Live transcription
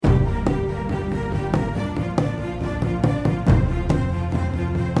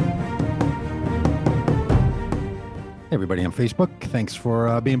Hey everybody on Facebook, thanks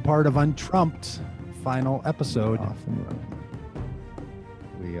for being part of Untrumped final episode.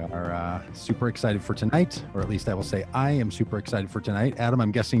 We are super excited for tonight, or at least I will say I am super excited for tonight. Adam,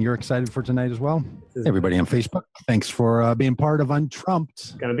 I'm guessing you're excited for tonight as well. Hey everybody on Facebook, thanks for being part of Untrumped.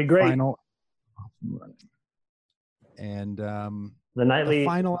 It's going to be great. Final. And the nightly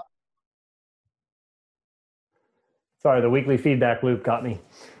final. Sorry, the weekly feedback loop got me.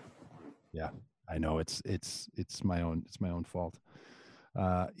 Yeah. I know it's my own fault.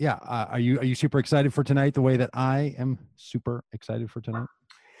 Are you super excited for tonight the way that I am super excited for tonight?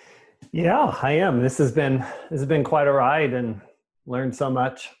 Yeah, I am. This has been quite a ride and learned so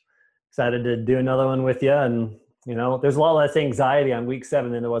much. Excited to do another one with you, and there's a lot less anxiety on week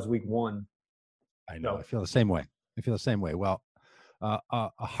 7 than there was week 1. I know. So. I feel the same way. Well, a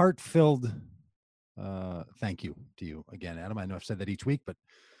heart-filled thank you to you again, Adam. I know I've said that each week, but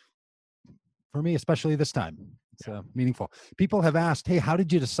for me, especially this time, it's meaningful. People have asked, hey, how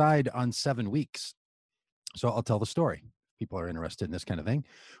did you decide on 7 weeks? So I'll tell the story. People are interested in this kind of thing.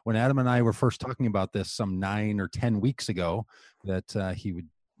 When Adam and I were first talking about this some 9 or 10 weeks ago, that he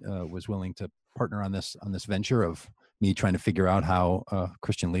was willing to partner on this venture of me trying to figure out how a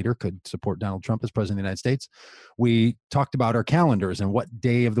Christian leader could support Donald Trump as president of the United States, we talked about our calendars and what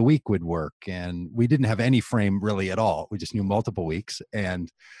day of the week would work. And we didn't have any frame really at all. We just knew multiple weeks. And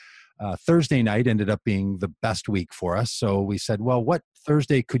Thursday night ended up being the best week for us. So we said, well, what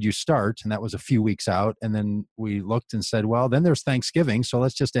Thursday could you start? And that was a few weeks out. And then we looked and said, well, then there's Thanksgiving. So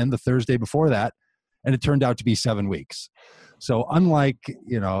let's just end the Thursday before that. And it turned out to be 7 weeks. So unlike,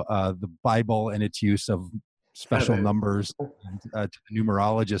 the Bible and its use of special numbers and, to the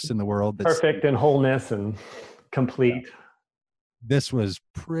numerologists in the world. Perfect in wholeness and complete. This was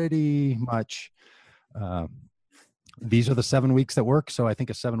pretty much... these are the 7 weeks that work. So I think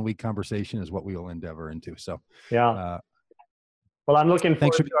a 7-week conversation is what we will endeavor into. So, yeah. Well, I'm looking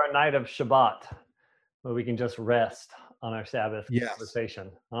forward to our night of Shabbat, where we can just rest on our Sabbath conversation.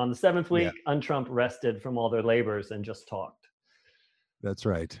 On the 7th week, Untrump rested from all their labors and just talked. That's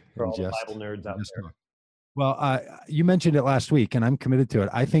right. For all the Bible nerds out there. Talk. Well, you mentioned it last week, and I'm committed to it.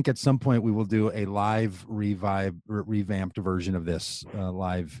 I think at some point we will do a live revamped version of this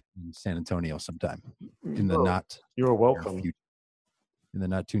live in San Antonio sometime. You're welcome. In the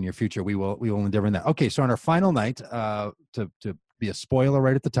not too near future, we will endeavor in that. Okay, so on our final night, to be a spoiler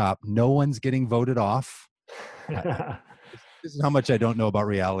right at the top, no one's getting voted off. This is how much I don't know about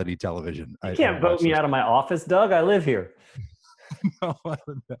reality television. You can't vote me out of my office, Doug. I live here.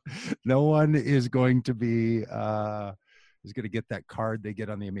 No one is going to be get that card they get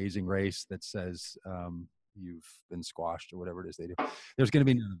on The Amazing Race that says you've been squashed or whatever it is they do. There's going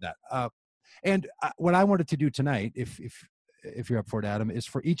to be none of that. And what I wanted to do tonight, if you're up for it, Adam, is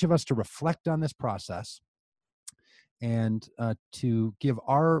for each of us to reflect on this process and to give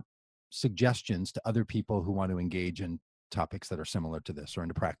our suggestions to other people who want to engage in topics that are similar to this or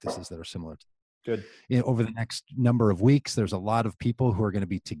into practices that are similar to. Good. Over the next number of weeks, there's a lot of people who are going to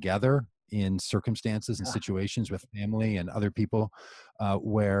be together in circumstances and situations with family and other people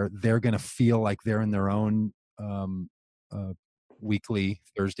where they're going to feel like they're in their own weekly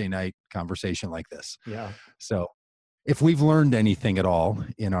Thursday night conversation like this. Yeah. So if we've learned anything at all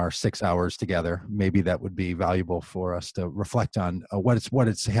in our 6 hours together, maybe that would be valuable for us to reflect on what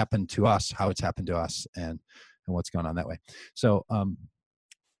it's happened to us, how it's happened to us, and what's gone on that way. So,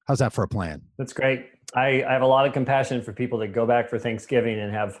 how's that for a plan? That's great. I have a lot of compassion for people that go back for Thanksgiving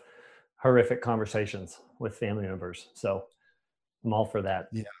and have horrific conversations with family members. So I'm all for that.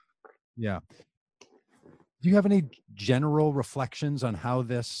 Yeah. Do you have any general reflections on how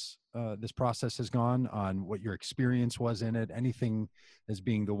this process has gone, on what your experience was in it? Anything as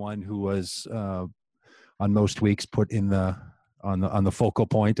being the one who was on most weeks put in on the focal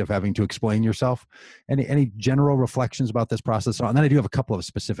point of having to explain yourself? Any general reflections about this process? And then I do have a couple of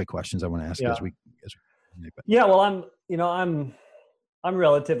specific questions I want to ask as we. Yeah, well, I'm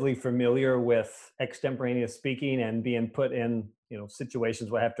relatively familiar with extemporaneous speaking and being put in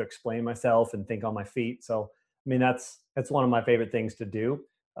situations where I have to explain myself and think on my feet. So that's one of my favorite things to do.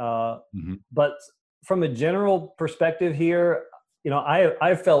 But from a general perspective here,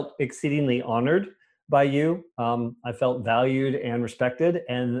 I felt exceedingly honored by you. I felt valued and respected.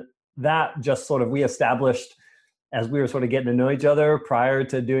 And that just sort of we established as we were sort of getting to know each other prior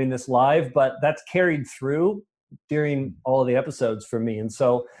to doing this live, but that's carried through during all of the episodes for me. And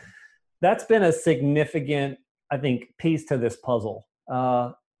so that's been a significant, I think, piece to this puzzle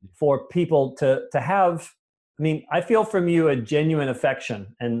for people to have. I feel from you a genuine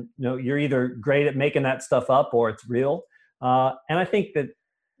affection, and you're either great at making that stuff up or it's real. And I think that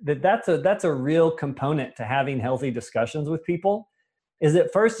that's a real component to having healthy discussions with people, is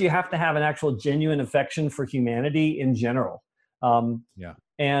that first you have to have an actual genuine affection for humanity in general. Yeah.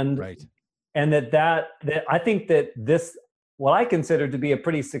 And Right. and that I think that this, what I consider to be a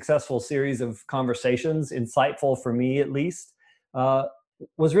pretty successful series of conversations, insightful for me at least, uh,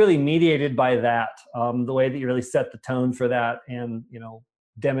 was really mediated by that. The way that you really set the tone for that, and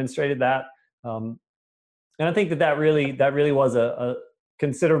demonstrated that. Um, and I think that really was a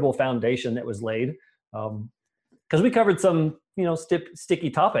considerable foundation that was laid, because we covered some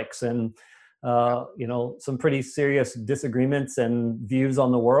sticky topics, and some pretty serious disagreements and views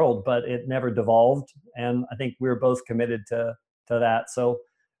on the world, but it never devolved. And I think we were both committed to that. So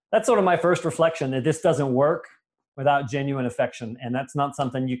that's sort of my first reflection, that this doesn't work without genuine affection, and that's not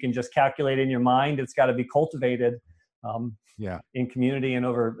something you can just calculate in your mind. It's got to be cultivated in community and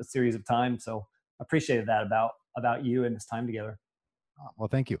over a series of time. So I appreciated that about you and this time together. Well,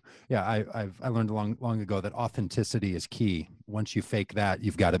 thank you. Yeah, I learned long ago that authenticity is key. Once you fake that,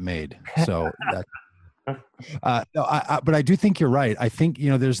 you've got it made. So that. No, but I do think you're right. I think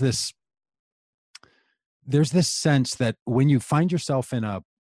there's this sense that when you find yourself in a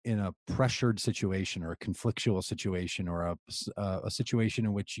pressured situation or a conflictual situation or a situation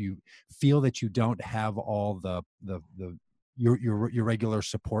in which you feel that you don't have all your regular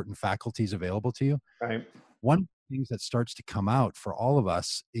support and faculties available to you. Right. One things that starts to come out for all of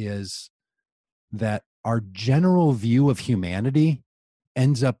us is that our general view of humanity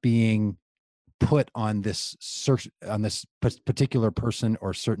ends up being put on this particular person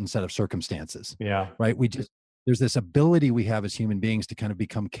or certain set of circumstances. Yeah. Right. There's this ability we have as human beings to kind of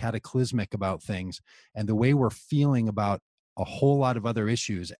become cataclysmic about things, and the way we're feeling about a whole lot of other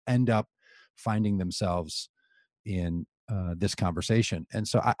issues end up finding themselves in this conversation. And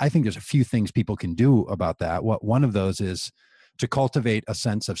so I think there's a few things people can do about that. One of those is to cultivate a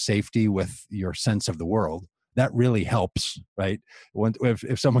sense of safety with your sense of the world. That really helps, right?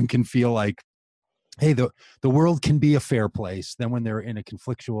 If someone can feel like, hey, the world can be a fair place, then when they're in a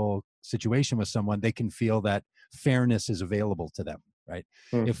conflictual situation with someone, they can feel that fairness is available to them, right?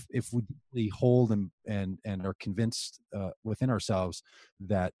 If we deeply hold and are convinced within ourselves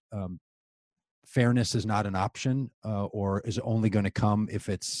that fairness is not an option, or is only going to come if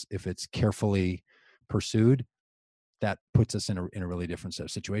it's carefully pursued, that puts us in a really different set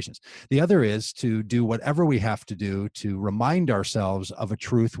of situations. The other is to do whatever we have to do to remind ourselves of a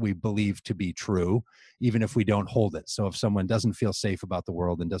truth we believe to be true, even if we don't hold it. So if someone doesn't feel safe about the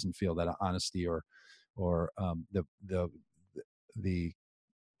world and doesn't feel that honesty or the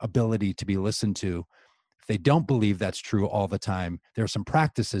ability to be listened to, if they don't believe that's true all the time, there are some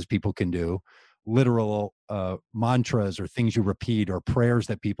practices people can do, literal mantras or things you repeat or prayers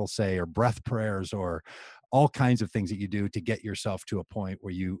that people say or breath prayers or all kinds of things that you do to get yourself to a point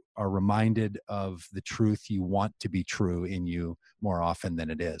where you are reminded of the truth you want to be true in you more often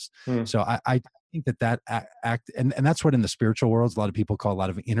than it is. So I think that act, and that's what in the spiritual worlds, a lot of people call a lot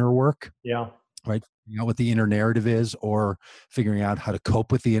of inner work. Yeah. Right. Figuring out what the inner narrative is, or figuring out how to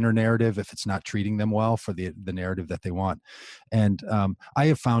cope with the inner narrative if it's not treating them well for the narrative that they want. And I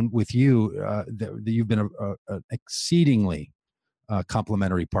have found with you that you've been an exceedingly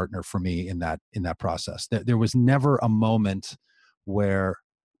complementary partner for me in that process. There was never a moment where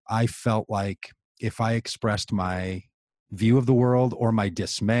I felt like if I expressed my view of the world or my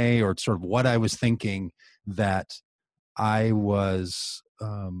dismay or sort of what I was thinking, that I was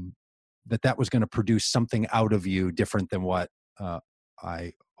that was going to produce something out of you different than what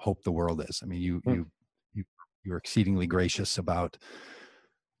I hope the world is. I mean, you're exceedingly gracious about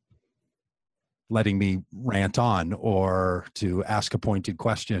letting me rant on, or to ask a pointed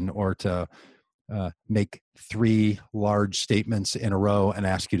question, or to make 3 large statements in a row and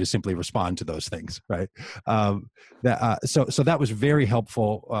ask you to simply respond to those things, right? So that was very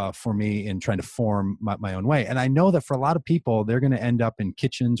helpful for me in trying to form my own way. And I know that for a lot of people, they're going to end up in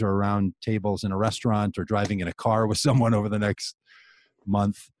kitchens or around tables in a restaurant or driving in a car with someone over the next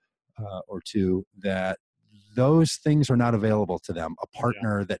month or two, that those things are not available to them. A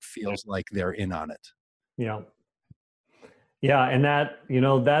partner that feels like they're in on it. Yeah. Yeah. And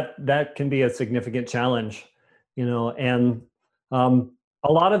that can be a significant challenge, and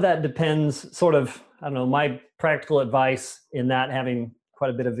a lot of that depends sort of, I don't know, my practical advice in that, having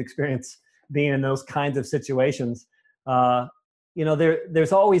quite a bit of experience being in those kinds of situations,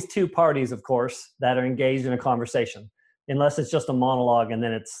 there's always 2 parties, of course, that are engaged in a conversation, unless it's just a monologue, and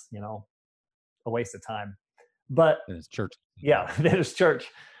then it's, a waste of time. But it's church. Yeah, there's church.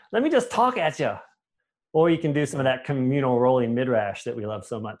 Let me just talk at you. Or you can do some of that communal rolling midrash that we love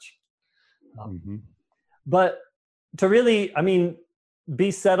so much. But to really, I mean,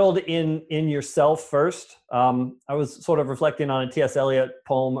 be settled in yourself first. I was sort of reflecting on a T.S. Eliot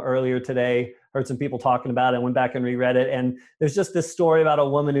poem earlier today, heard some people talking about it, went back and reread it. And there's just this story about a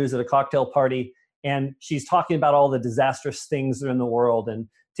woman who's at a cocktail party, and she's talking about all the disastrous things that are in the world. And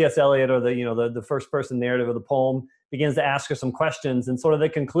T.S. Eliot, or the first person narrative of the poem, begins to ask her some questions. And sort of the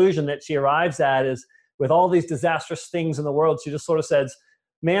conclusion that she arrives at is, with all these disastrous things in the world, she just sort of says,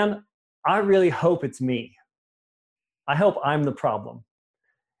 man, I really hope it's me. I hope I'm the problem.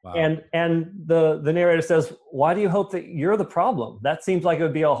 Wow. And the narrator says, why do you hope that you're the problem? That seems like it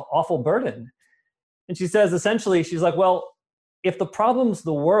would be an awful burden. And she says, essentially, she's like, well, if the problem's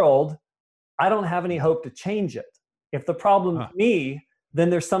the world, I don't have any hope to change it. If the problem's me, then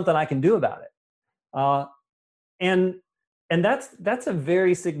there's something I can do about it. And that's a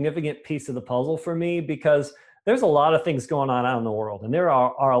very significant piece of the puzzle for me, because there's a lot of things going on out in the world, and there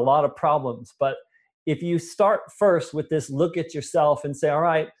are a lot of problems. But if you start first with this look at yourself and say, all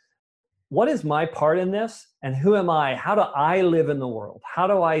right, what is my part in this? And who am I? How do I live in the world? How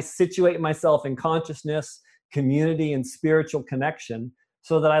do I situate myself in consciousness, community, and spiritual connection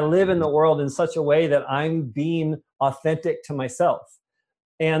so that I live in the world in such a way that I'm being authentic to myself?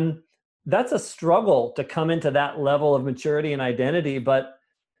 And that's a struggle to come into that level of maturity and identity. But,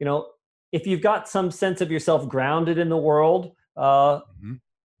 if you've got some sense of yourself grounded in the world,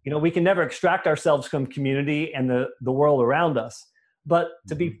 we can never extract ourselves from community and the world around us. But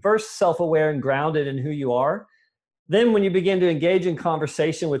to be first self-aware and grounded in who you are, then when you begin to engage in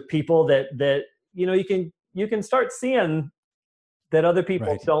conversation with people that you can start seeing that other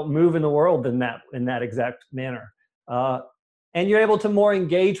people don't move in the world in that exact manner, and you're able to more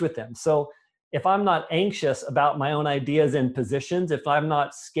engage with them. So if I'm not anxious about my own ideas and positions, if I'm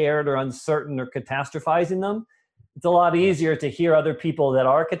not scared or uncertain or catastrophizing them, it's a lot easier to hear other people that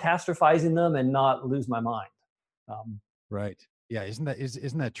are catastrophizing them and not lose my mind. Right. Yeah. Isn't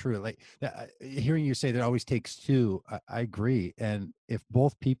that true? Like, hearing you say that it always takes two, I agree. And if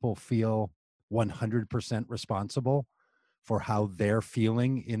both people feel 100% responsible for how they're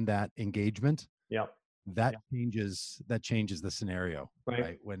feeling in that engagement, that changes the scenario,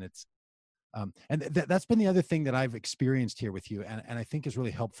 right? When it's, and that's been the other thing that I've experienced here with you, and I think is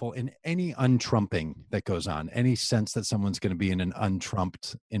really helpful in any untrumping that goes on, any sense that someone's going to be in an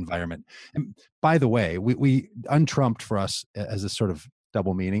untrumped environment. And by the way, we untrumped for us as a sort of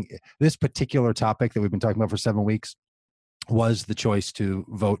double meaning. This particular topic that we've been talking about for 7 weeks was the choice to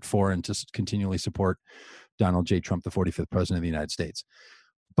vote for and to continually support Donald J. Trump, the 45th president of the United States.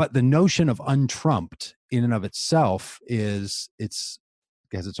 But the notion of untrumped in and of itself has its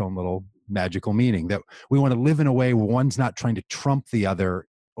own little magical meaning, that we want to live in a way where one's not trying to trump the other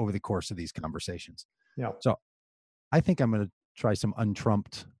over the course of these conversations. Yeah. So I think I'm going to try some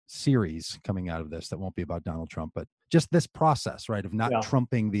untrumped series coming out of this that won't be about Donald Trump, but just this process, right, of not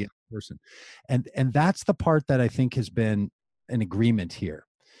trumping the other person. And that's the part that I think has been an agreement here,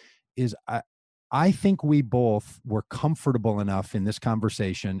 is I think we both were comfortable enough in this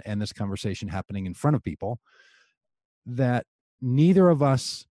conversation, and this conversation happening in front of people, that neither of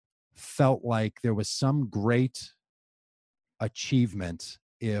us felt like there was some great achievement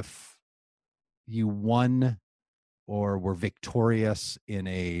if you won or were victorious in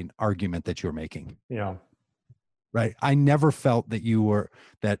an argument that you were making. Yeah. Right. I never felt that you were,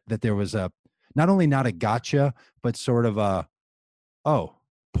 that there was a, not only not a gotcha, but sort of a,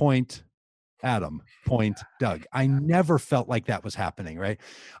 point Adam, point Doug. I never felt like that was happening, right?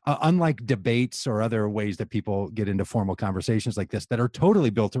 Unlike debates or other ways that people get into formal conversations like this that are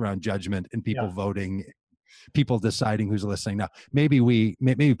totally built around judgment and people voting, people deciding who's listening. Now, maybe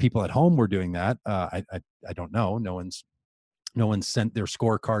people at home were doing that. I don't know. No one's sent their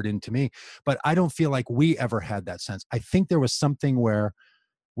scorecard in to me, but I don't feel like we ever had that sense. I think there was something where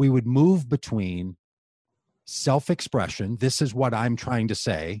we would move between self-expression. This is what I'm trying to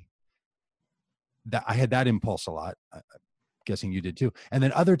say. That I had that impulse a lot. I'm guessing you did too. And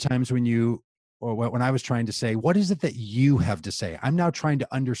then other times when I was trying to say, what is it that you have to say? I'm now trying to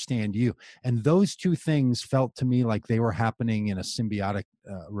understand you. And those two things felt to me like they were happening in a symbiotic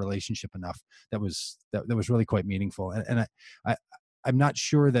relationship enough that was really quite meaningful. And I'm not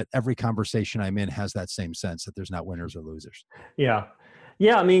sure that every conversation I'm in has that same sense, that there's not winners or losers. Yeah.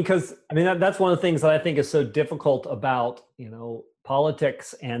 Yeah. I mean, that's one of the things that I think is so difficult about,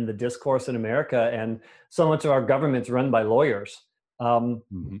 politics and the discourse in America, and so much of our government's run by lawyers. And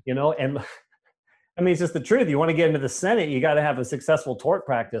I mean, it's just the truth. You want to get into the Senate, you got to have a successful tort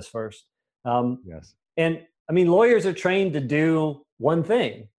practice first. Yes. And I mean, lawyers are trained to do one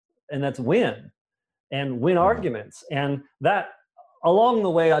thing, and that's win arguments. And that along the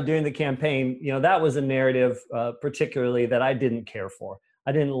way during the campaign, that was a narrative particularly that I didn't care for.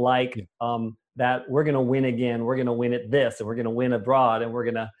 I didn't like Yeah. that we're going to win again, we're going to win at this, and we're going to win abroad, and we're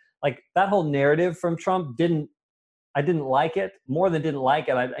going to, like, that whole narrative from Trump I didn't like it. More than didn't like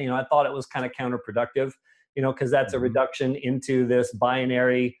it, I thought it was kind of counterproductive, because that's a reduction into this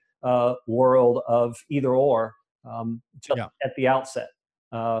binary world of either or, just at the outset.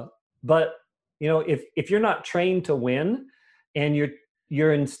 But if you're not trained to win, and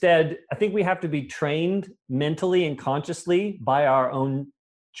you're instead, I think we have to be trained mentally and consciously by our own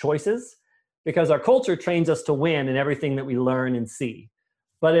choices, because our culture trains us to win in everything that we learn and see.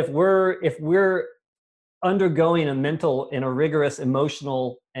 But if we're undergoing a mental and a rigorous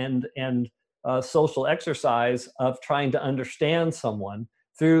emotional and social exercise of trying to understand someone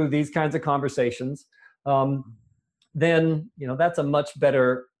through these kinds of conversations, then that's a much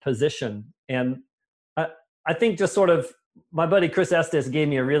better position. And I think, just sort of, my buddy Chris Estes gave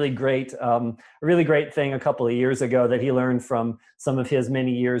me a really great thing a couple of years ago that he learned from some of his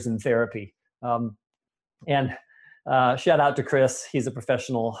many years in therapy. And shout out to Chris; he's a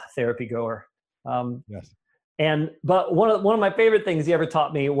professional therapy goer. Yes. But one of my favorite things he ever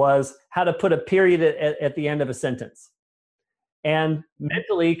taught me was how to put a period at the end of a sentence. And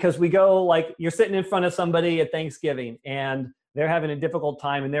mentally, because we go, like, you're sitting in front of somebody at Thanksgiving and they're having a difficult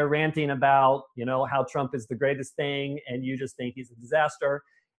time and they're ranting about, how Trump is the greatest thing and you just think he's a disaster.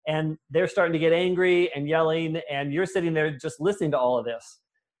 And they're starting to get angry and yelling, and you're sitting there just listening to all of this.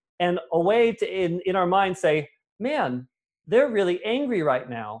 And a way to, in our mind, say, man, they're really angry right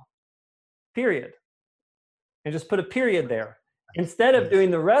now, period. And just put a period there. Instead of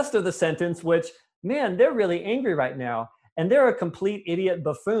doing the rest of the sentence, which, man, they're really angry right now. And they're a complete idiot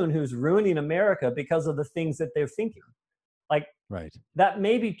buffoon who's ruining America because of the things that they're thinking. Like, right. That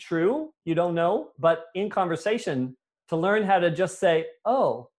may be true, you don't know, but in conversation, to learn how to just say,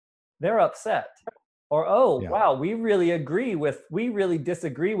 oh, they're upset. Or, oh, wow, we really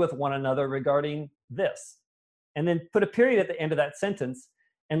disagree with one another regarding this. And then put a period at the end of that sentence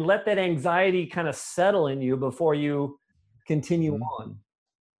and let that anxiety kind of settle in you before you continue on.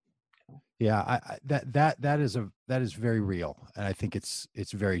 Yeah, that is very real, and I think it's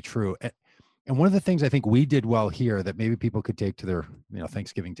very true. And one of the things I think we did well here that maybe people could take to their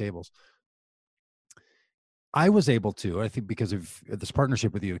Thanksgiving tables, I was able to, I think, because of this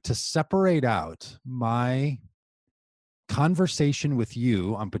partnership with you, to separate out my conversation with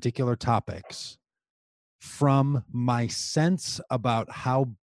you on particular topics from my sense about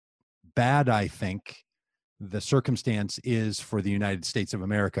how bad I think the circumstance is for the United States of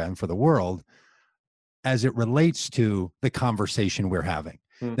America and for the world as it relates to the conversation we're having.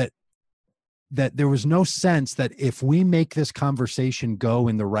 That there was no sense that if we make this conversation go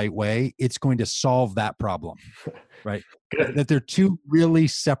in the right way, it's going to solve that problem, right? That they're two really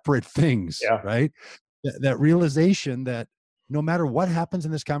separate things, right? That realization that no matter what happens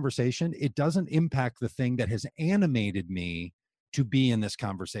in this conversation, it doesn't impact the thing that has animated me to be in this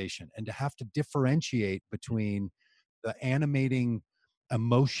conversation, and to have to differentiate between the animating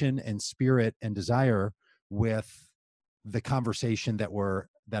emotion and spirit and desire with the conversation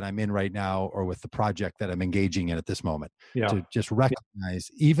that I'm in right now, or with the project that I'm engaging in at this moment. To just recognize,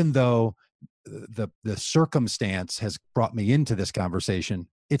 even though the circumstance has brought me into this conversation,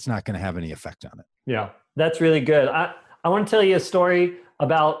 it's not going to have any effect on it. Yeah, that's really good. I want to tell you a story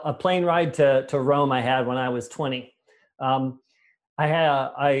about a plane ride to Rome I had when I was 20.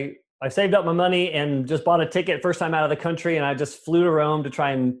 I saved up my money and just bought a ticket first time out of the country, and I just flew to Rome to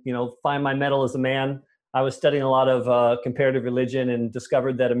try and find my mettle as a man. I was studying a lot of comparative religion and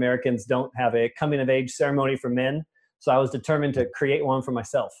discovered that Americans don't have a coming of age ceremony for men, so I was determined to create one for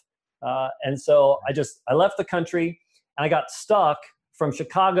myself. And so I left the country, and I got stuck from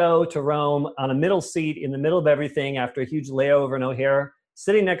Chicago to Rome on a middle seat in the middle of everything after a huge layover in O'Hare,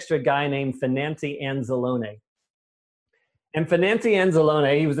 sitting next to a guy named Finanzi Anzalone. And Finanzi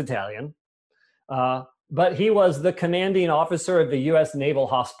Anzalone, he was Italian, but he was the commanding officer of the U.S. Naval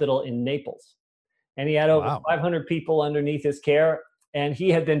Hospital in Naples. And he had over 500 people underneath his care. And he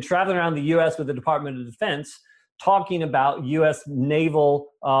had been traveling around the U.S. with the Department of Defense, talking about U.S. naval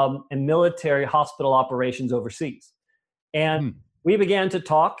and military hospital operations overseas. And we began to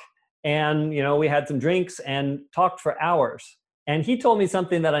talk, and we had some drinks and talked for hours. And he told me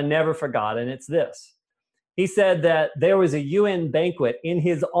something that I never forgot, and it's this. He said that there was a UN banquet in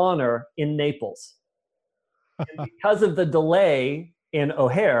his honor in Naples. And because of the delay in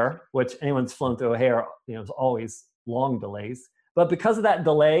O'Hare, which anyone's flown through O'Hare, it's always long delays. But because of that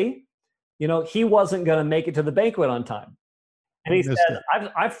delay, he wasn't going to make it to the banquet on time. And he Missed said,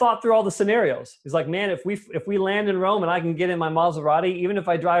 it. I've thought through all the scenarios. He's like, man, if we land in Rome and I can get in my Maserati, even if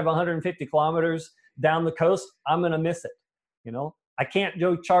I drive 150 kilometers down the coast, I'm going to miss it. You know, I can't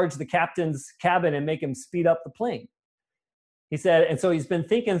go charge the captain's cabin and make him speed up the plane. He said, and so he's been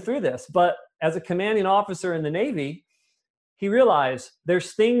thinking through this. But as a commanding officer in the Navy, he realized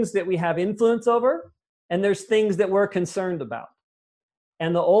there's things that we have influence over and there's things that we're concerned about.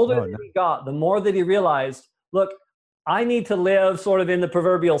 And the older Oh, that no. he got, the more that he realized, look, I need to live sort of in the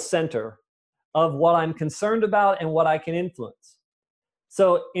proverbial center of what I'm concerned about and what I can influence.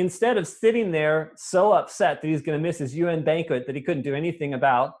 So instead of sitting there so upset that he's going to miss his UN banquet that he couldn't do anything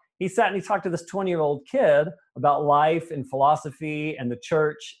about, he sat and he talked to this 20-year-old kid about life and philosophy and the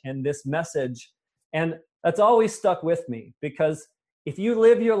church and this message. And that's always stuck with me, because if you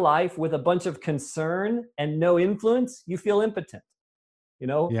live your life with a bunch of concern and no influence, you feel impotent. You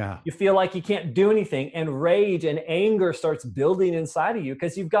know, Yeah. you feel like you can't do anything, and rage and anger starts building inside of you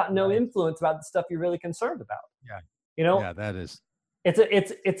because you've got no Right. influence about the stuff you're really concerned about. Yeah. You know, Yeah, that is.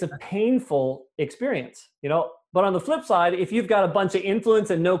 it's a painful experience, you know. But on the flip side, if you've got a bunch of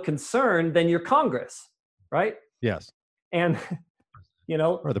influence and no concern, then you're Congress, right? Yes. And you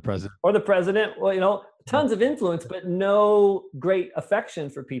know, Or the president. or the president, well, you know, tons of influence, but no great affection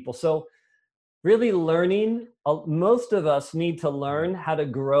for people. So really learning, most of us need to learn how to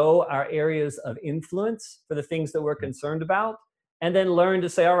grow our areas of influence for the things that we're concerned about, and then learn to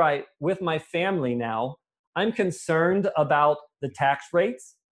say, all right, with my family now, I'm concerned about the tax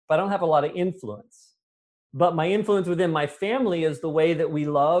rates, but I don't have a lot of influence. But my influence within my family is the way that we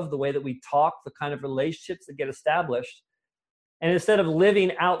love, the way that we talk, the kind of relationships that get established. And instead of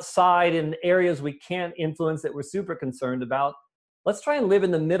living outside in areas we can't influence that we're super concerned about, let's try and live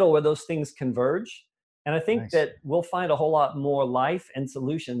in the middle where those things converge. And I think Nice. that we'll find a whole lot more life and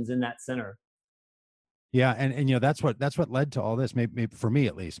solutions in that center. Yeah, and you know that's what led to all this. Maybe for me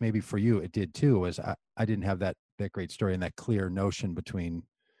at least, maybe for you it did too. Was I didn't have that great story and that clear notion between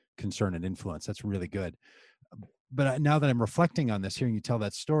concern and influence. That's really good. But now that I'm reflecting on this, hearing you tell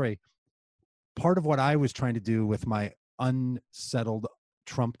that story, part of what I was trying to do with my unsettled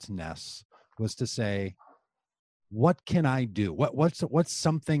Trumpedness was to say, what can I do? What's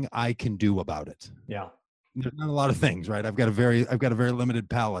something I can do about it? Yeah. There's not a lot of things, right? I've got a very limited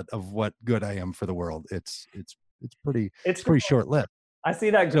palette of what good I am for the world. It's pretty It's pretty short lived. I see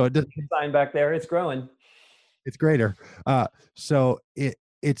that So it does, sign back there. It's growing. it's greater. So it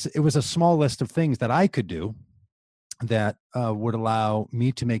was a small list of things that I could do that would allow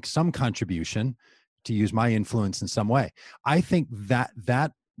me to make some contribution, to use my influence in some way. I think that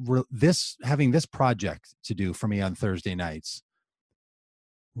having this project to do for me on Thursday nights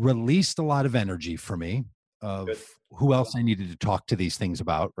released a lot of energy for me of Good. who else I needed to talk to these things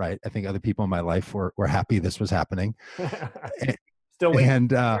about, right? I think other people in my life were happy this was happening. Still waiting And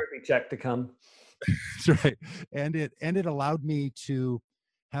for the therapy check to come. that's right. And it allowed me to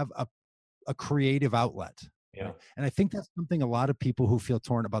have a creative outlet. Yeah. Right? And I think that's something a lot of people who feel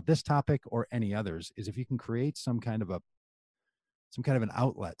torn about this topic or any others is if you can create some kind of an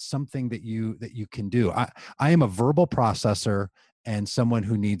outlet, something that you can do. I am a verbal processor and someone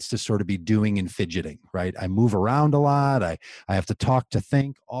who needs to sort of be doing and fidgeting, right? I move around a lot. I have to talk, to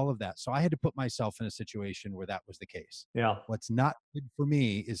think, all of that. So I had to put myself in a situation where that was the case. Yeah. What's not good for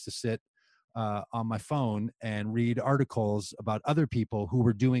me is to sit on my phone and read articles about other people who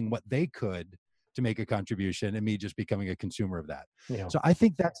were doing what they could to make a contribution and me just becoming a consumer of that. Yeah. So I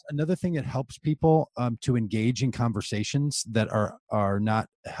think that's another thing that helps people to engage in conversations that are not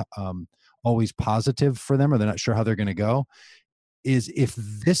always positive for them, or they're not sure how they're going to go, is if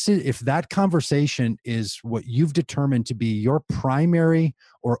that conversation is what you've determined to be your primary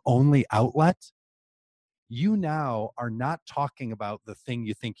or only outlet, you now are not talking about the thing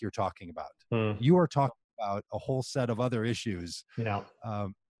you think you're talking about. You are talking about a whole set of other issues. Yeah.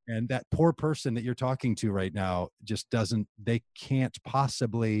 And that poor person that you're talking to right now just they can't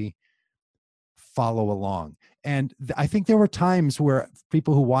possibly follow along. And I think there were times where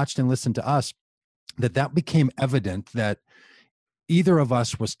people who watched and listened to us, that became evident that either of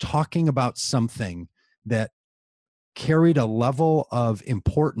us was talking about something that carried a level of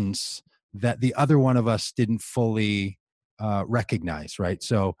importance that the other one of us didn't fully recognize, right?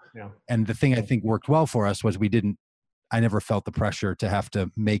 So, Yeah. and the thing I think worked well for us was I never felt the pressure to have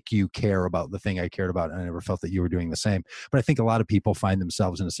to make you care about the thing I cared about. And I never felt that you were doing the same. But I think a lot of people find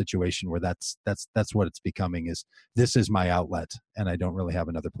themselves in a situation where that's what it's becoming, is this is my outlet and I don't really have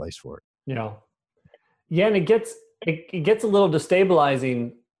another place for it. Yeah. Yeah. And it gets a little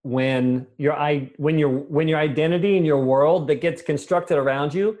destabilizing when your identity and your world that gets constructed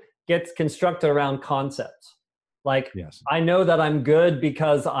around you gets constructed around concepts. Like, Yes. I know that I'm good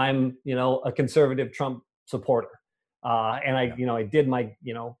because I'm, a conservative Trump supporter. And Yeah. I did my,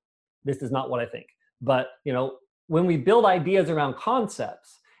 this is not what I think. But, when we build ideas around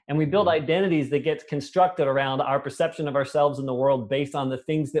concepts and we build Mhm. identities that get constructed around our perception of ourselves in the world based on the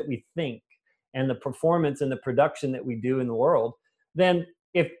things that we think and the performance and the production that we do in the world, then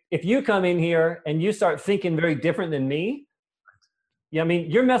if you come in here and you start thinking very different than me, yeah, I mean,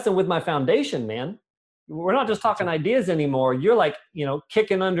 you're messing with my foundation, man. We're not just That's talking right. ideas anymore. You're like,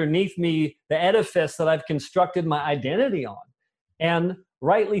 kicking underneath me the edifice that I've constructed my identity on. And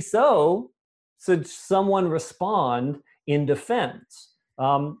rightly so, should someone respond in defense.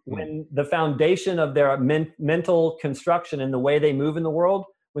 Mm. When the foundation of their mental construction and the way they move in the world,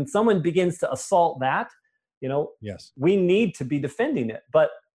 when someone begins to assault that, you know, Yes. we need to be defending it.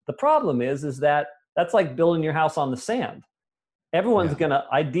 But the problem is that that's like building your house on the sand. Everyone's Yeah. gonna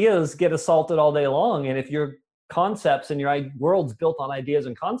ideas get assaulted all day long, and if your concepts and your world's built on ideas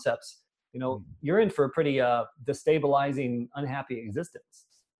and concepts, Mm. you're in for a pretty destabilizing, unhappy existence.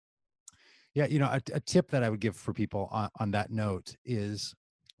 Yeah. A tip that I would give for people on that note is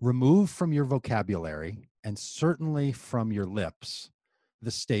remove from your vocabulary and certainly from your lips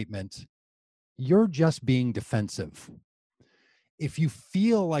the statement, you're just being defensive. If you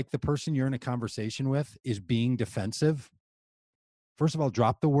feel like the person you're in a conversation with is being defensive, first of all,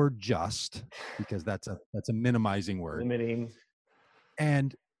 drop the word just, because that's a minimizing word, Limiting.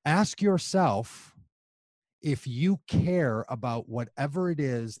 and ask yourself if you care about whatever it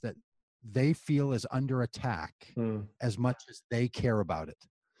is that they feel is under attack Hmm. as much as they care about it.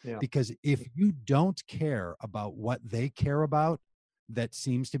 Yeah. Because if you don't care about what they care about that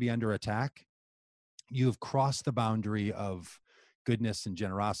seems to be under attack, you've crossed the boundary of goodness and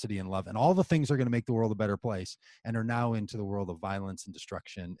generosity and love and all the things that are going to make the world a better place, and are now into the world of violence and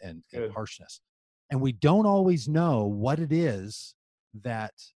destruction and Good. harshness. And we don't always know what it is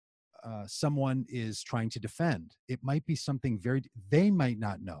that someone is trying to defend. It might be something they might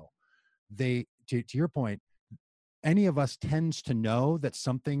not know. To your point, any of us tends to know that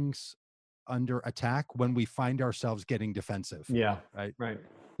something's under attack when we find ourselves getting defensive, Yeah. right? Right.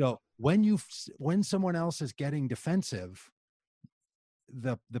 So when someone else is getting defensive,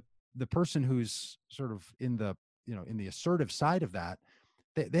 the the the person who's sort of in the assertive side of that,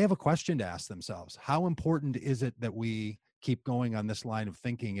 they have a question to ask themselves. How important is it that we keep going on this line of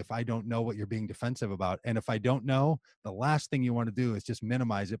thinking if I don't know what you're being defensive about? And if I don't know, the last thing you want to do is just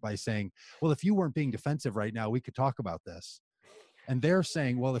minimize it by saying, well, if you weren't being defensive right now, we could talk about this. And they're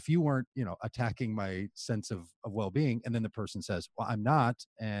saying, well, if you weren't, attacking my sense of well-being, and then the person says, well, I'm not,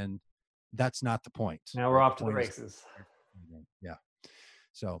 and that's not the point, Now we're right? The off to the point is, races. yeah.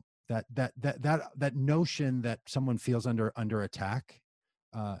 So that notion that someone feels under attack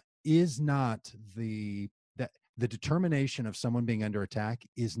is not the determination of someone being under attack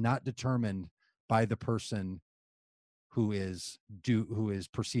is not determined by the person who is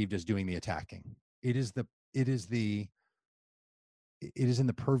perceived as doing the attacking. It is the it is the it is in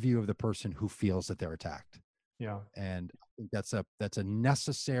the purview of the person who feels that they're attacked. Yeah. And I think that's a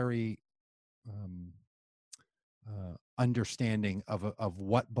necessary um, understanding of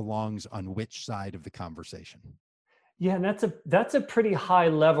what belongs on which side of the conversation. Yeah, and that's a pretty high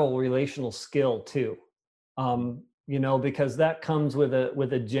level relational skill too. Because that comes with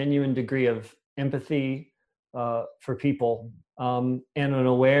a genuine degree of empathy for people, and an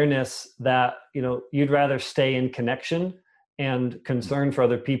awareness that you'd rather stay in connection and Mm. concern for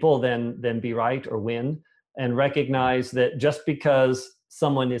other people than be right or win, and recognize that just because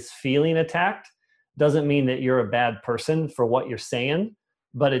someone is feeling attacked doesn't mean that you're a bad person for what you're saying,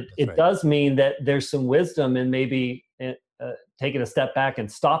 but it, That's it right. does mean that there's some wisdom in maybe taking a step back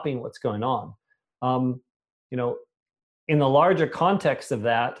and stopping what's going on. Um, you know, in the larger context of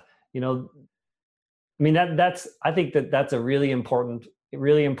that, I mean that's I think that's a really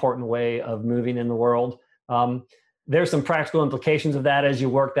important way of moving in the world. There's some practical implications of that as you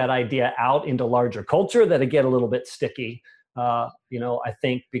work that idea out into larger culture that get a little bit sticky. I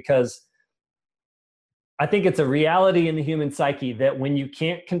think because I think it's a reality in the human psyche that when you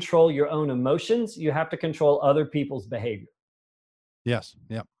can't control your own emotions, you have to control other people's behavior. Yes.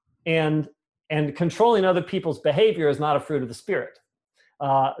 Yeah. And controlling other people's behavior is not a fruit of the spirit,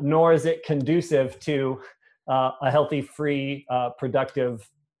 nor is it conducive to a healthy, free, productive,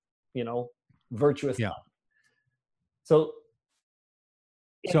 you know, virtuous Yeah. life. So,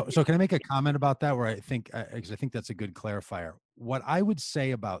 So can I make a comment about that where because I think that's a good clarifier. What I would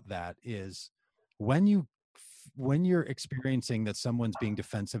say about that is when you're experiencing that someone's being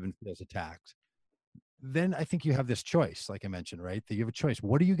defensive and feels attacked, then I think you have this choice, like I mentioned, right? That you have a choice.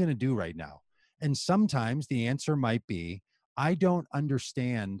 What are you going to do right now? And sometimes the answer might be, I don't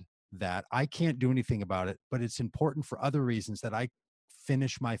understand that. I can't do anything about it, but it's important for other reasons that I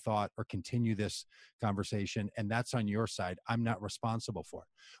finish my thought or continue this conversation. And that's on your side. I'm not responsible for it.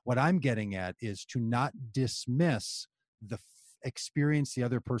 What I'm getting at is to not dismiss the experience the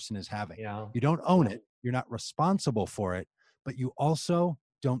other person is having. Yeah. You don't own it, you're not responsible for it, but you also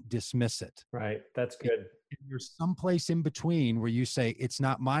don't dismiss it. Right. That's good. There's some place in between where you say, it's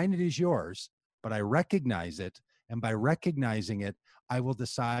not mine, it is yours, but I recognize it. And by recognizing it, I will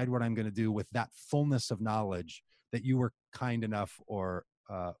decide what I'm going to do with that fullness of knowledge that you were kind enough or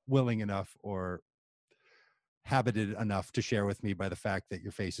willing enough or habited enough to share with me by the fact that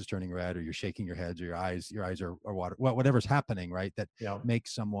your face is turning red or you're shaking your heads or your eyes are water, well, whatever's happening, right? That Yeah.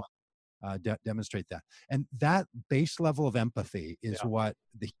 makes someone demonstrate that. And that base level of empathy is Yeah. what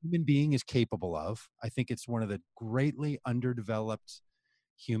the human being is capable of. I think it's one of the greatly underdeveloped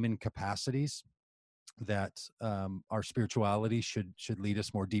human capacities that our spirituality should lead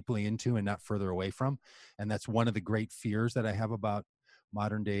us more deeply into and not further away from. And that's one of the great fears that I have about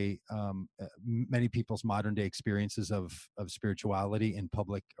modern day, many people's modern day experiences of spirituality in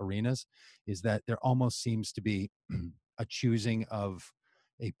public arenas, is that there almost seems to be a choosing of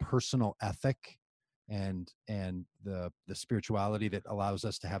a personal ethic and the spirituality that allows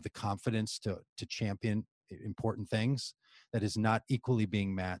us to have the confidence to champion important things, that is not equally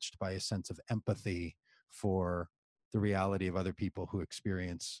being matched by a sense of empathy for the reality of other people who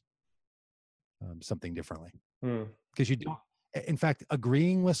experience something differently. Hmm. Because you don't, in fact,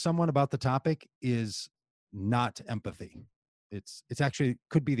 agreeing with someone about the topic is not empathy. It's actually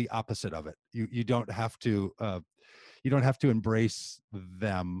could be the opposite of it. You don't have to embrace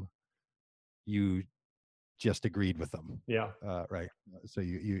them. You just agreed with them. Yeah. Right. So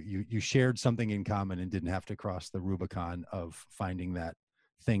you shared something in common and didn't have to cross the Rubicon of finding that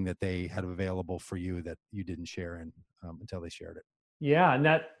thing that they had available for you that you didn't share in until they shared it. Yeah, and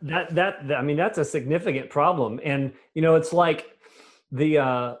I mean, that's a significant problem. And it's like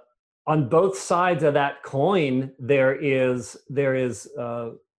the on both sides of that coin, there is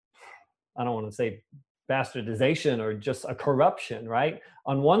I don't want to say bastardization or just a corruption, right?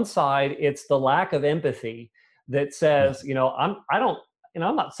 On one side, it's the lack of empathy that Yeah. says, I don't,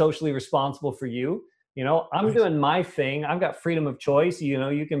 I'm not socially responsible for you. I'm Right. doing my thing. I've got freedom of choice.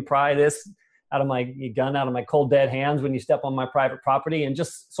 You can pry this gun out of my cold dead hands when you step on my private property, and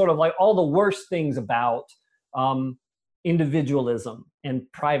just sort of like all the worst things about um, individualism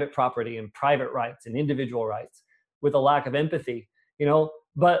and private property and private rights and individual rights, with a lack of empathy.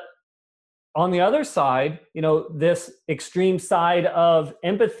 But on the other side, this extreme side of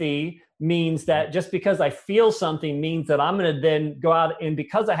empathy means that just because I feel something means that I'm going to then go out, and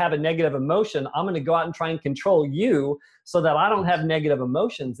because I have a negative emotion, I'm going to go out and try and control you so that I don't have negative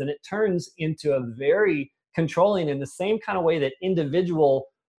emotions. And it turns into a very controlling, in the same kind of way that individual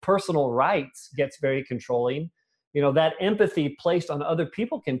personal rights gets very controlling. That empathy placed on other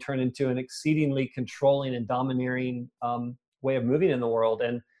people can turn into an exceedingly controlling and domineering way of moving in the world.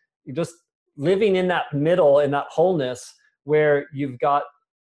 And you just living in that middle, in that wholeness, where you've got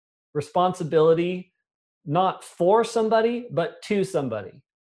responsibility not for somebody but to somebody.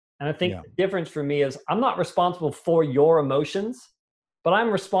 And I think Yeah. the difference for me is I'm not responsible for your emotions, but I'm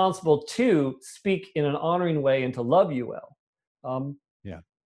responsible to speak in an honoring way and to love you well. um, Yeah.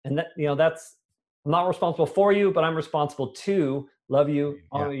 and that's, I'm not responsible for you, but I'm responsible to love you, Yeah.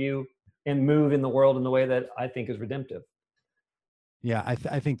 honor you, and move in the world in the way that I think is redemptive. Yeah.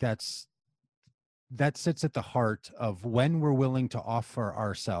 I think that sits at the heart of when we're willing to offer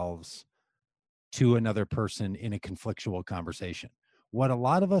ourselves to another person in a conflictual conversation. What a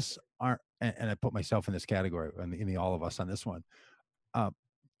lot of us aren't, and I put myself in this category, in the all of us on this one. Uh,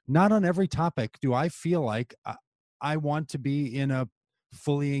 Not on every topic do I feel like I want to be in a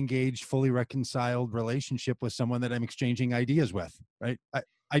fully engaged, fully reconciled relationship with someone that I'm exchanging ideas with. Right?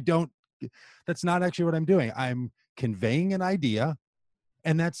 I don't. That's not actually what I'm doing. I'm conveying an idea,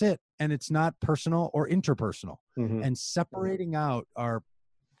 and that's it. And it's not personal or interpersonal. Mm-hmm. And separating out our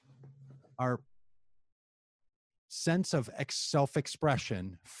sense of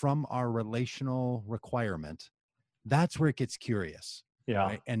self-expression from our relational requirement, that's where it gets curious. Yeah.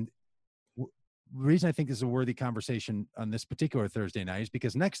 Right? And the reason I think this is a worthy conversation on this particular Thursday night is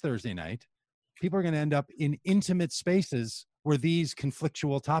because next Thursday night, people are going to end up in intimate spaces where these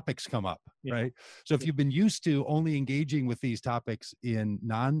conflictual topics come up. Yeah. Right? So if you've been used to only engaging with these topics in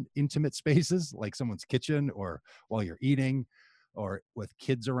non-intimate spaces, like someone's kitchen or while you're eating or with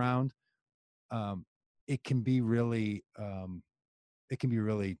kids around, um, it can be really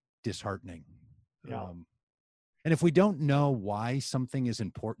disheartening. Yeah. And if we don't know why something is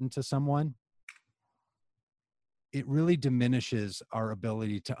important to someone, it really diminishes our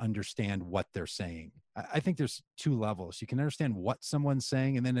ability to understand what they're saying. I think there's two levels. You can understand what someone's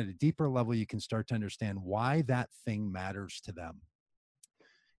saying, and then at a deeper level, you can start to understand why that thing matters to them.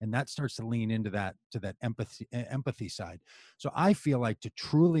 And that starts to lean into that, to that empathy side. So I feel like to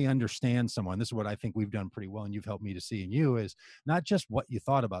truly understand someone, this is what I think we've done pretty well, and you've helped me to see in you, is not just what you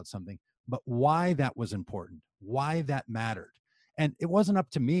thought about something, but why that was important, why that mattered. And it wasn't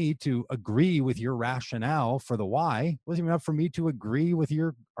up to me to agree with your rationale for the why. It wasn't even up for me to agree with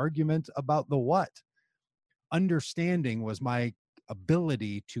your argument about the what. Understanding was my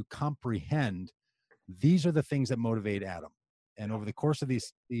ability to comprehend these are the things that motivate Adam. And over the course of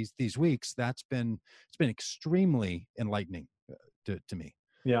these weeks, it's been extremely enlightening to me.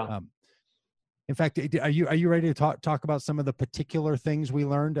 Yeah. In fact, are you ready to talk about some of the particular things we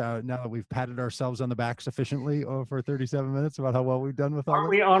learned now that we've patted ourselves on the back sufficiently for 37 minutes about how well we've done with all Aren't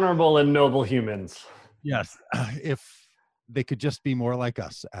this? we honorable and noble humans? Yes. If they could just be more like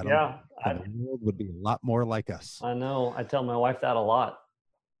us, Adam, Yeah, the world would be a lot more like us. I know. I tell my wife that a lot.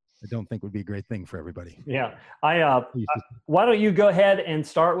 I don't think would be a great thing for everybody. Yeah. Why don't you go ahead and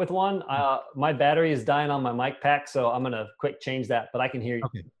start with one? My battery is dying on my mic pack, so I'm going to quick change that, but I can hear you.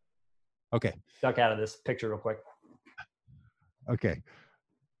 Okay. Duck out of this picture real quick. Okay.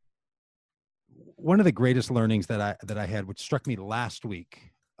 One of the greatest learnings that I had, which struck me last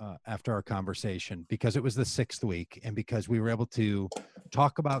week after our conversation, because it was the 6th week and because we were able to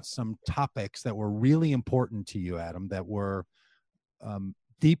talk about some topics that were really important to you, Adam, that were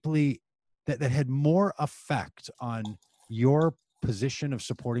deeply, that had more effect on your position of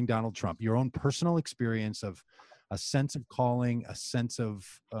supporting Donald Trump, your own personal experience of a sense of calling, a sense of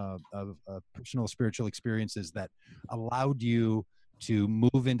personal spiritual experiences that allowed you to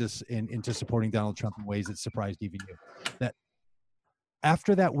move into supporting Donald Trump in ways that surprised even you. That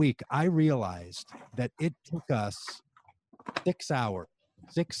after that week, I realized that it took us 6 hours,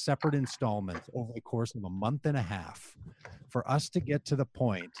 6 separate installments over the course of a month and a half for us to get to the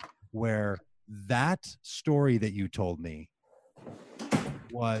point where that story that you told me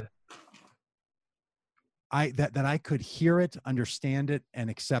was that I could hear it, understand it, and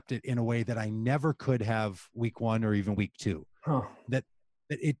accept it in a way that I never could have week 1 or even week 2. Huh. That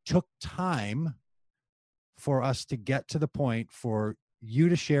it took time for us to get to the point for you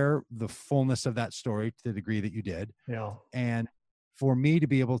to share the fullness of that story to the degree that you did. Yeah. And for me to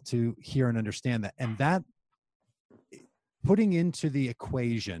be able to hear and understand that. And that putting into the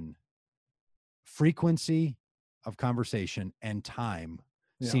equation frequency of conversation and time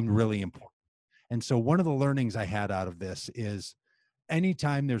seemed really important. And so one of the learnings I had out of this is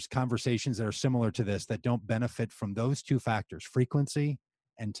anytime there's conversations that are similar to this that don't benefit from those two factors, frequency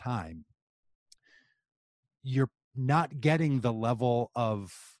and time, you're not getting the level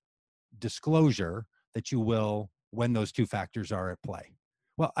of disclosure that you will when those two factors are at play.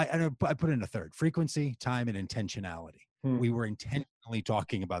 Well, I put in a third: frequency, time, and intentionality. We were intentionally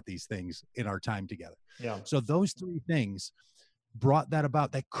talking about these things in our time together. Yeah. So those 3 things brought that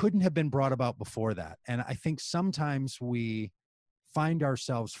about that couldn't have been brought about before that. And I think sometimes we find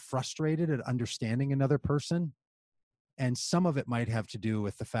ourselves frustrated at understanding another person. And some of it might have to do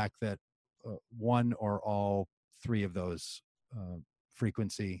with the fact that one or all 3 of those,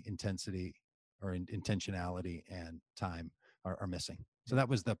 frequency, intensity, or intentionality, and time are missing. So that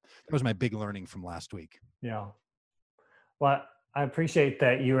was my big learning from last week. Yeah. Well, I appreciate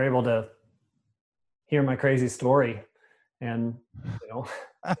that you were able to hear my crazy story and,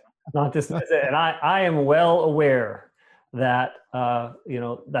 not dismiss it. And I am well aware that,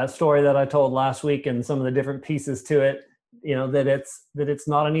 that story that I told last week and some of the different pieces to it, that it's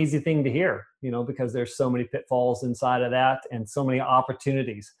not an easy thing to hear, because there's so many pitfalls inside of that and so many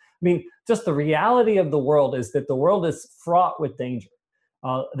opportunities. I mean, just the reality of the world is that the world is fraught with danger,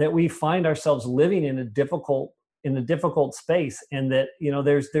 that we find ourselves living in a difficult space, and that,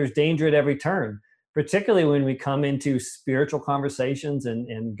 there's danger at every turn, particularly when we come into spiritual conversations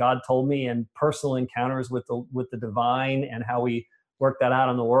and God told me, and personal encounters with the divine and how we work that out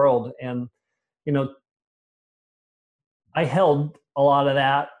in the world. And, I held a lot of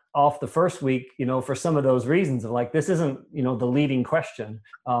that off the first week, for some of those reasons of like, this isn't, the leading question,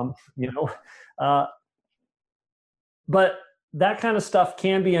 but that kind of stuff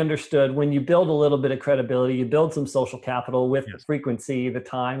can be understood when you build a little bit of credibility, you build some social capital with the frequency, the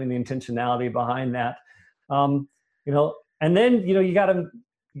time, and the intentionality behind that. And then, you got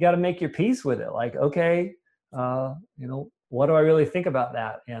to make your peace with it. Like, okay, what do I really think about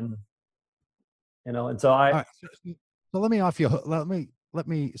that? And, and so So let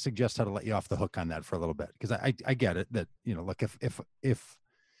me suggest how to let you off the hook on that for a little bit, because I get it that, look,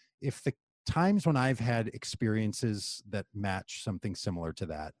 if times when I've had experiences that match something similar to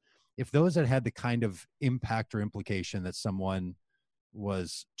that, if those had had the kind of impact or implication that someone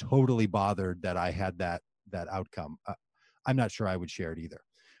was totally bothered that I had that outcome, I'm not sure I would share it either.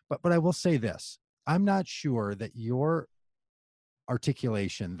 But I will say this: I'm not sure that your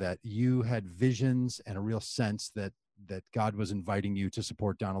articulation that you had visions and a real sense that God was inviting you to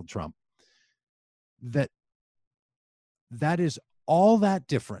support Donald Trump, that is all that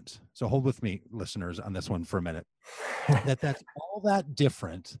different. So hold with me, listeners, on this one for a minute. That's all that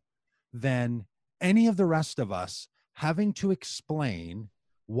different than any of the rest of us having to explain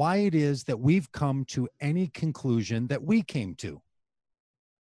why it is that we've come to any conclusion that we came to.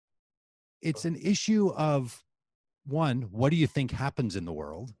 It's an issue of, one, what do you think happens in the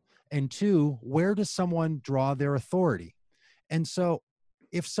world? And two, where does someone draw their authority? And so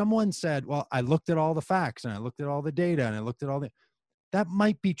if someone said, well, I looked at all the facts and I looked at all the data and I looked at all that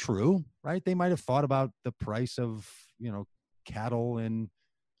might be true, right? They might have thought about the price of, cattle in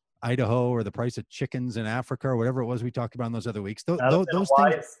Idaho or the price of chickens in Africa or whatever it was we talked about in those other weeks. Those things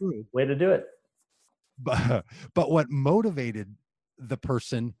are true. Way to do it. But what motivated the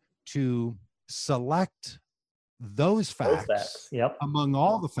person to select those facts, yep, among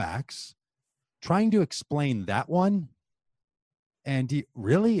all the facts, trying to explain that one? And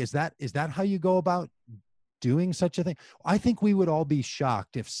really, is that how you go about doing such a thing? I think we would all be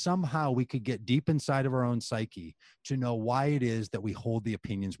shocked if somehow we could get deep inside of our own psyche to know why it is that we hold the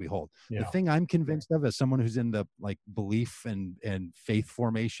opinions we hold. Yeah. The thing I'm convinced of, as someone who's in the belief and faith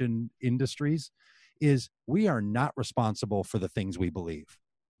formation industries, is we are not responsible for the things we believe.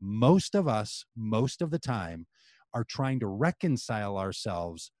 Most of us, most of the time, are trying to reconcile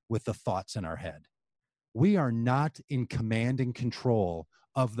ourselves with the thoughts in our head. We are not in command and control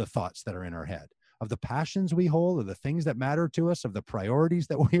of the thoughts that are in our head, of the passions we hold, of the things that matter to us, of the priorities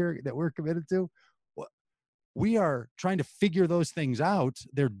that we're committed to. We are trying to figure those things out.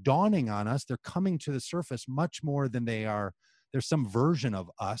 They're dawning on us. They're coming to the surface much more than they are. There's some version of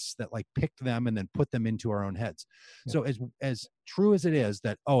us that picked them and then put them into our own heads. Yeah. So as true as it is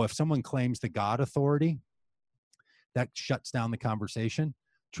that, if someone claims the God authority, that shuts down the conversation.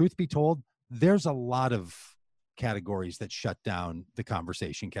 Truth be told, there's a lot of categories that shut down the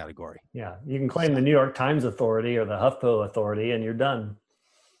conversation category. Yeah, you can claim the New York Times authority or the HuffPo authority, and you're done.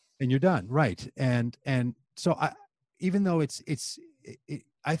 Right? And so even though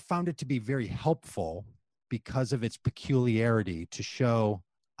I found it to be very helpful because of its peculiarity to show,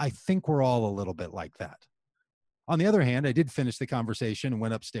 I think we're all a little bit like that. On the other hand, I did finish the conversation and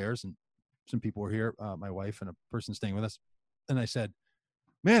went upstairs, and some people were here, my wife and a person staying with us, and I said,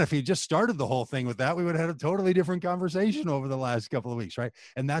 man, if he just started the whole thing with that, we would have had a totally different conversation over the last couple of weeks, right?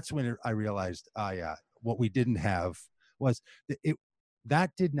 And that's when I realized, what we didn't have was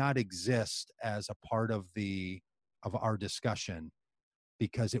that did not exist as a part of our discussion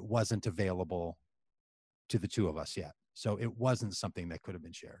because it wasn't available to the two of us yet. So it wasn't something that could have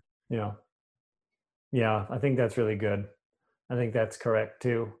been shared. Yeah. Yeah, I think that's really good. I think that's correct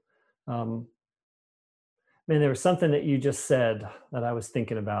too. Man, there was something that you just said that I was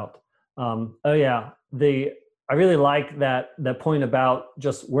thinking about. I really like that point about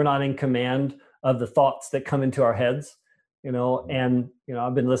just we're not in command of the thoughts that come into our heads, and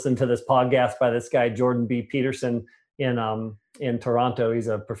I've been listening to this podcast by this guy Jordan B. Peterson in Toronto. He's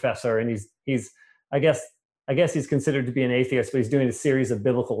a professor, and he's I guess he's considered to be an atheist, but he's doing a series of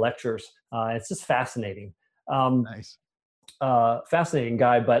biblical lectures. It's just fascinating. Nice. Fascinating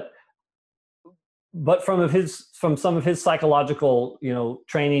guy, but from some of his psychological,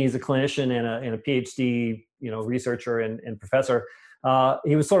 training, he's a clinician and a PhD, researcher and professor.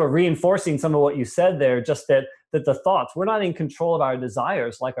 He was sort of reinforcing some of what you said there, just that the thoughts, we're not in control of our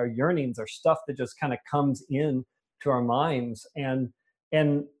desires, like our yearnings are stuff that just kind of comes in to our minds. And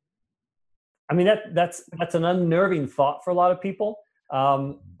I mean, that's an unnerving thought for a lot of people.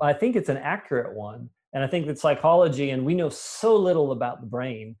 I think it's an accurate one. And I think that psychology, and we know so little about the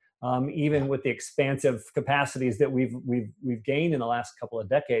brain, even with the expansive capacities that we've gained in the last couple of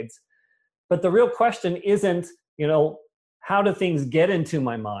decades. But the real question isn't, how do things get into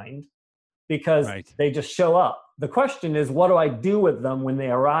my mind? Because they just show up. The question is, what do I do with them when they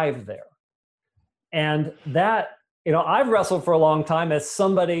arrive there? And that, I've wrestled for a long time as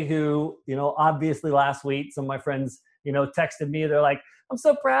somebody who, obviously last week, some of my friends, texted me, they're like, I'm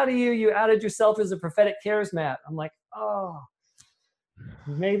so proud of you. You outed yourself as a prophetic charismat. I'm like, oh,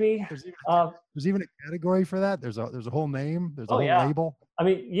 maybe. There's even a category for that. There's a whole name. There's a whole label. I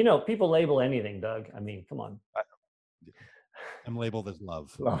mean, people label anything, Doug. I mean, come on. I'm labeled as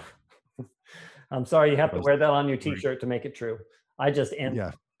love. I'm sorry you have to wear that on your T-shirt to make it true. I just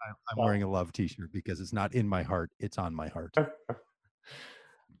I'm wearing a love T-shirt because it's not in my heart; it's on my heart.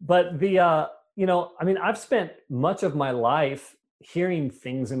 But I mean, I've spent much of my life hearing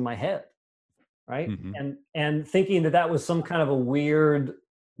things in my head, right? Mm-hmm. And thinking that that was some kind of a weird,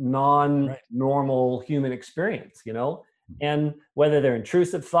 Right. non-normal human experience, and whether they're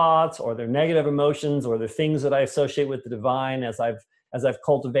intrusive thoughts or they're negative emotions or they're things that I associate with the divine as I've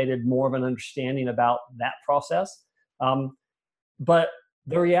cultivated more of an understanding about that process. Um, but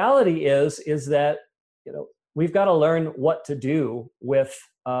the reality is that we've got to learn what to do with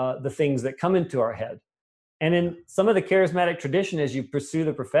the things that come into our head. And in some of the charismatic tradition, as you pursue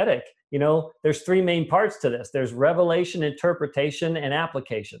the prophetic, there's three main parts to this. There's revelation, interpretation, and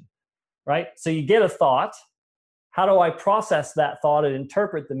application, right? So you get a thought. How do I process that thought and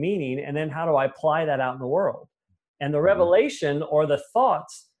interpret the meaning? And then how do I apply that out in the world? And the Mm-hmm. revelation or the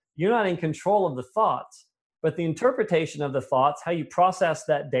thoughts, you're not in control of the thoughts, but the interpretation of the thoughts, how you process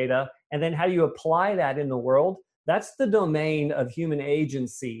that data, and then how you apply that in the world, that's the domain of human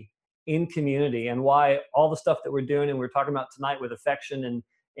agency in community, and why all the stuff that we're doing and we're talking about tonight with affection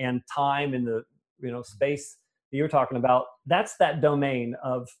and time and the space that you're talking about, that's that domain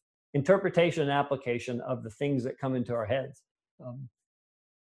of interpretation and application of the things that come into our heads.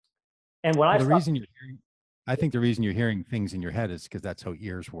 And when Well, I stop, I think the reason you're hearing things in your head is because that's how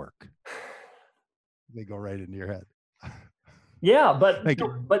ears work. They go right into your head. yeah, but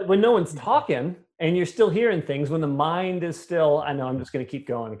when no one's talking and you're still hearing things, when the mind is still, I know I'm just going to keep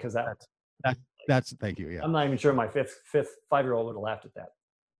going because that's thank you. Yeah, I'm not even sure my 5-year-old would have laughed at that.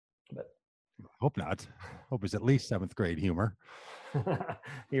 But hope not. Hope it's at least 7th grade humor.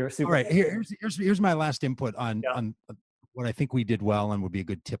 You're super. All right, here's my last input on what I think we did well and would be a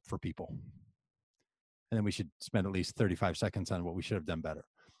good tip for people. And then we should spend at least 35 seconds on what we should have done better.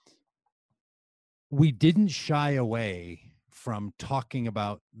 We didn't shy away from talking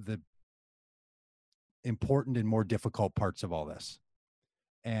about the important and more difficult parts of all this.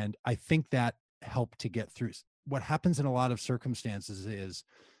 And I think that helped to get through. What happens in a lot of circumstances is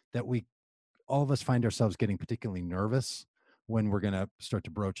that all of us find ourselves getting particularly nervous when we're going to start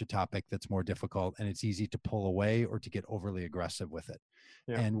to broach a topic that's more difficult, and it's easy to pull away or to get overly aggressive with it.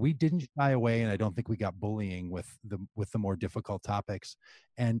 Yeah. And we didn't shy away, and I don't think we got bullying with the more difficult topics.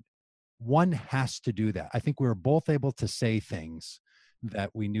 And one has to do that. I think we were both able to say things that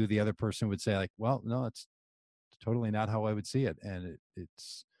we knew the other person would say, like, well, no, it's totally not how I would see it. And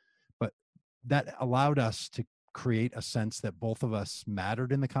but that allowed us to create a sense that both of us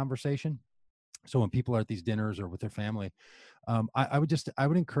mattered in the conversation. So when people are at these dinners or with their family, I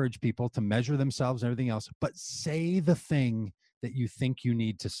would encourage people to measure themselves and everything else, but say the thing that you think you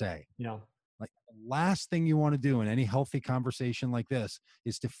need to say. Yeah. Like, the last thing you want to do in any healthy conversation like this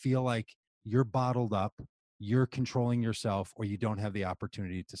is to feel like you're bottled up, you're controlling yourself, or you don't have the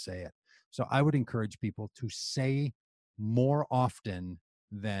opportunity to say it. So I would encourage people to say more often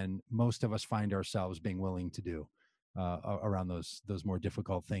than most of us find ourselves being willing to do around those more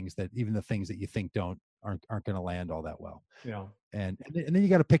difficult things, that even the things that you think aren't going to land all that well. Yeah. And then you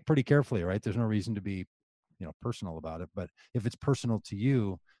got to pick pretty carefully, right? There's no reason to be personal about it, but if it's personal to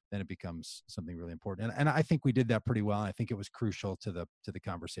you, then it becomes something really important. And I think we did that pretty well. And I think it was crucial to the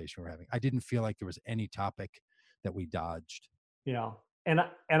conversation we're having. I didn't feel like there was any topic that we dodged. Yeah. And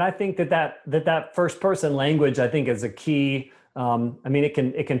I think that first person language, I think, is a key. I mean, it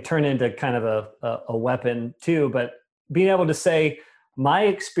can turn into kind of a weapon too, but being able to say, my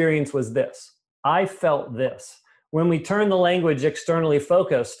experience was this, I felt this. When we turn the language externally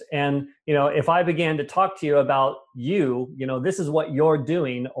focused, and if I began to talk to you about this is what you're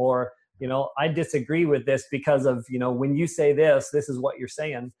doing, or I disagree with this because of when you say this is what you're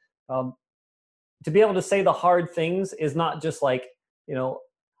saying. To be able to say the hard things is not just like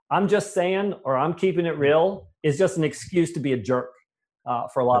I'm just saying, or I'm keeping it real, is just an excuse to be a jerk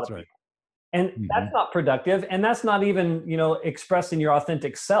for a lot of people. And that's not productive, and that's not even expressing your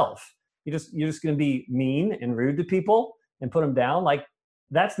authentic self. You're just going to be mean and rude to people and put them down. Like,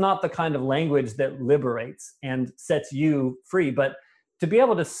 that's not the kind of language that liberates and sets you free. But to be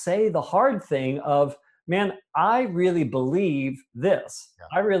able to say the hard thing of, man, I really believe this. Yeah.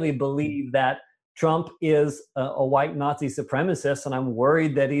 I really believe that Trump is a white Nazi supremacist, and I'm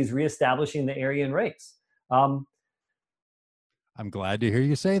worried that he's reestablishing the Aryan race. I'm glad to hear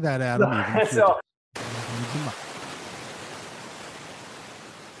you say that, Adam.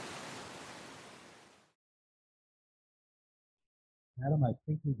 Adam, I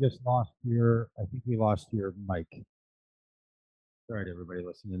think we lost your mic. Sorry to everybody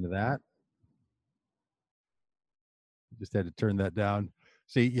listening to that. You just had to turn that down.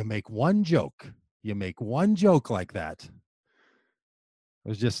 See, you make one joke like that, I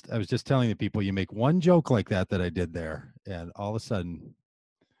was just telling the people, you make one joke like that I did there, and all of a sudden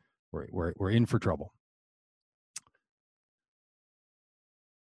we're in for trouble.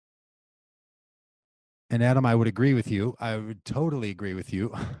 And Adam, I would agree with you. I would totally agree with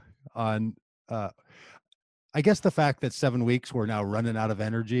you on, I guess the fact that 7 weeks we're now running out of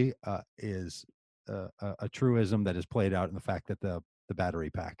energy is a truism that is played out in the fact that the battery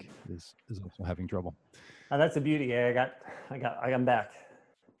pack is also having trouble. That's a beauty. Yeah, I'm back.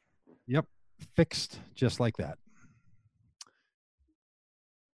 Yep, fixed just like that.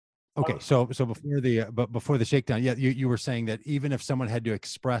 Okay, so before the shakedown, yeah, you were saying that even if someone had to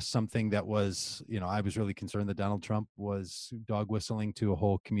express something that was, I was really concerned that Donald Trump was dog whistling to a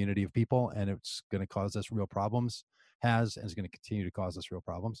whole community of people, and it's going to cause us real problems, and is going to continue to cause us real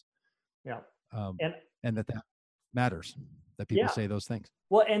problems. Yeah, and that matters, that people say those things.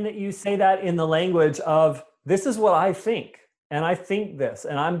 Well, and that you say that in the language of, this is what I think, and I think this,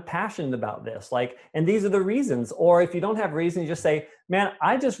 and I'm passionate about this, like, and these are the reasons. Or if you don't have reason, you just say, man,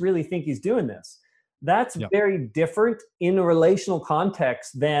 I just really think he's doing this. That's very different in a relational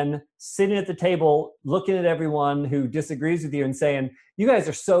context than sitting at the table, looking at everyone who disagrees with you and saying, you guys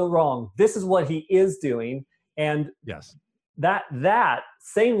are so wrong. This is what he is doing. And yes, that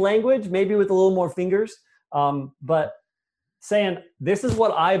same language, maybe with a little more fingers, but saying, this is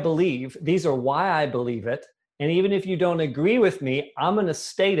what I believe, these are why I believe it, and even if you don't agree with me, I'm going to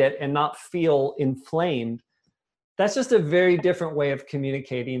state it and not feel inflamed. That's just a very different way of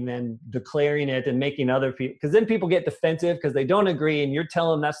communicating than declaring it and making other people, because then people get defensive because they don't agree, and you're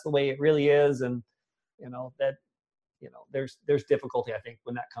telling them that's the way it really is, and there's difficulty, I think,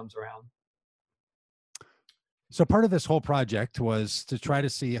 when that comes around. So part of this whole project was to try to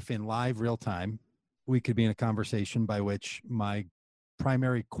see if in live real time we could be in a conversation by which my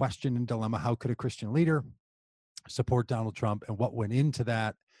primary question and dilemma, how could a Christian leader support Donald Trump, and what went into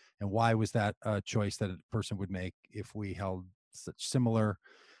that, and why was that a choice that a person would make if we held such similar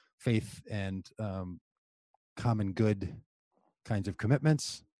faith and common good kinds of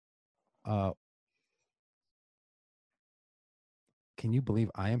commitments. Can you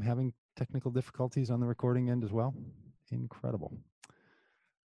believe I am having technical difficulties on the recording end as well? Incredible.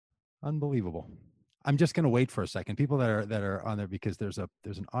 Unbelievable. I'm just going to wait for a second. People that are on there, because there's an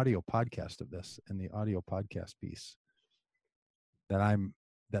audio podcast of this, and the audio podcast piece that I'm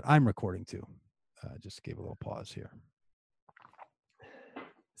recording to. Just gave a little pause here.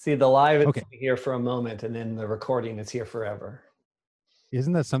 See, the live is here for a moment, and then the recording is here forever.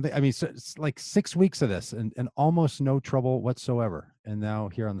 Isn't that something? I mean, so it's like 6 weeks of this, and almost no trouble whatsoever. And now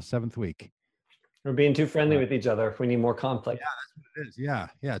here on the 7th week, we're being too friendly with each other. We need more conflict. Yeah, that's what it is.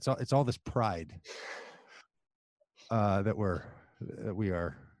 Yeah. It's all this pride that we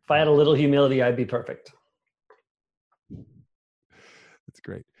are. If I had a little humility, I'd be perfect. That's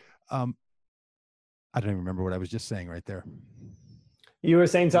great. I don't even remember what I was just saying right there. You were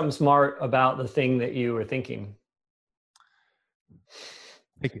saying something smart about the thing that you were thinking.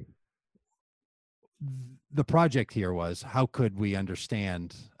 Thank you. The project here was, how could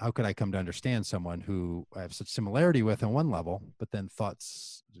I come to understand someone who I have such similarity with on one level, but then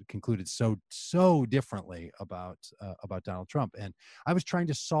thoughts concluded so differently about Donald Trump. And I was trying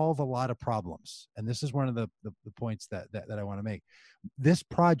to solve a lot of problems. And this is one of the points that I want to make. This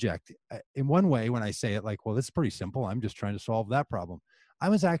project, in one way, when I say it like, well, this is pretty simple, I'm just trying to solve that problem, I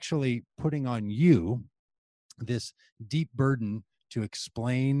was actually putting on you this deep burden to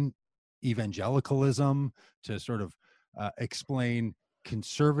explain evangelicalism, to sort of explain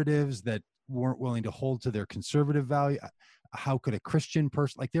conservatives that weren't willing to hold to their conservative value. How could a Christian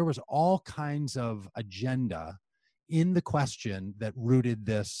person, like, there was all kinds of agenda in the question that rooted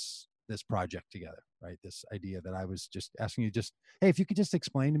this project together, right? This idea that I was just asking you, hey, if you could just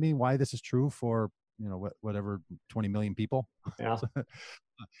explain to me why this is true for, whatever, 20 million people. Yeah.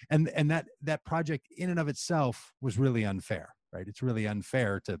 and that project in and of itself was really unfair, right? It's really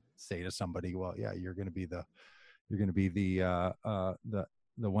unfair to say to somebody, well, yeah, you're going to be the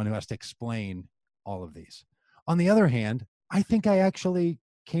one who has to explain all of these. On the other hand, I think I actually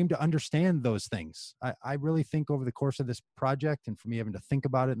came to understand those things. I really think over the course of this project, and for me having to think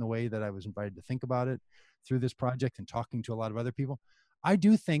about it in the way that I was invited to think about it through this project and talking to a lot of other people, I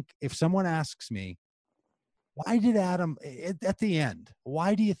do think if someone asks me, why did Adam, at the end,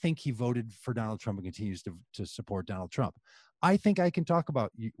 why do you think he voted for Donald Trump and continues to support Donald Trump? I think I can talk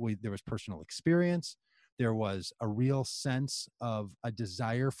about, there was personal experience. There was a real sense of a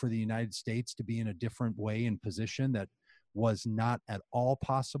desire for the United States to be in a different way and position that was not at all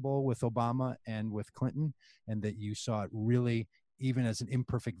possible with Obama and with Clinton, and that you saw it really, even as an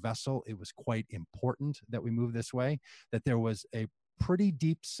imperfect vessel, it was quite important that we move this way, that there was a pretty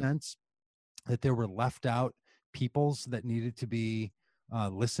deep sense that there were left out peoples that needed to be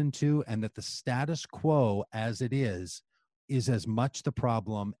listened to, and that the status quo as it is as much the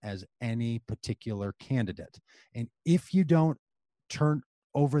problem as any particular candidate. And if you don't turn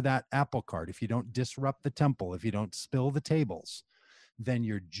over that apple cart, if you don't disrupt the temple, if you don't spill the tables, then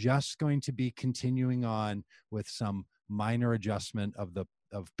you're just going to be continuing on with some minor adjustment of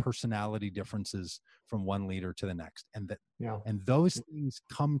personality differences from one leader to the next. And those things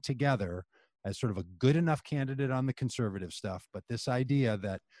come together as sort of a good enough candidate on the conservative stuff. But this idea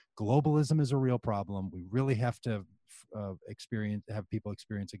that globalism is a real problem, we really have to have people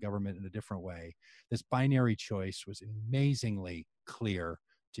experience a government in a different way. This binary choice was amazingly clear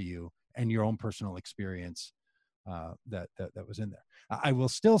to you, and your own personal experience that was in there. I will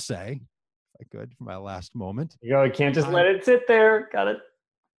still say, if I could, for my last moment, you can't just let it sit there. Got it.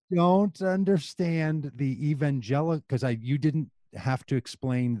 Don't understand the evangelical, because you didn't have to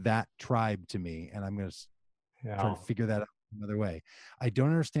explain that tribe to me, and I'm going to try to figure that out another way. I don't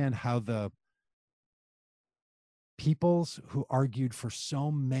understand how the peoples who argued for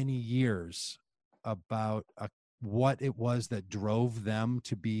so many years about what it was that drove them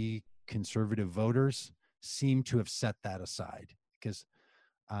to be conservative voters seem to have set that aside, because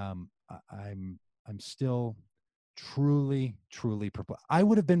I'm still truly perplexed. I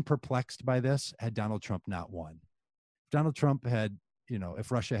would have been perplexed by this had Donald Trump not won. If Donald Trump had,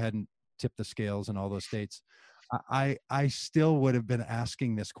 if Russia hadn't tipped the scales in all those states, I still would have been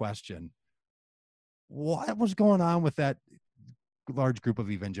asking this question: what was going on with that large group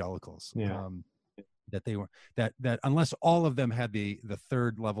of evangelicals? That they were that unless all of them had the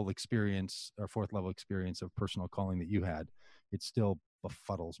third level experience or fourth level experience of personal calling that you had, it still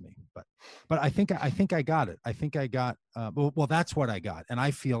befuddles me. But I think I got it. I think I got well, that's what I got, and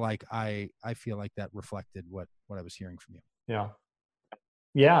I feel like that reflected what I was hearing from you.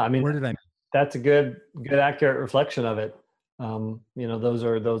 Yeah. I mean, where did I? That's a good accurate reflection of it. Those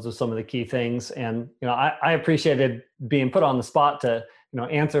are some of the key things, and I appreciated being put on the spot to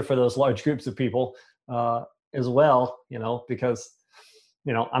answer for those large groups of people as well. Because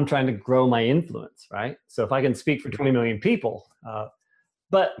I'm trying to grow my influence, right? So if I can speak for 20 million people,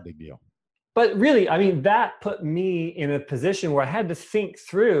 but a big deal. But really, I mean, that put me in a position where I had to think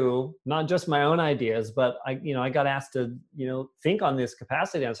through not just my own ideas, but I got asked to, think on this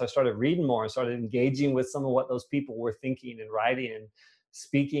capacity. And so I started reading more and started engaging with some of what those people were thinking and writing and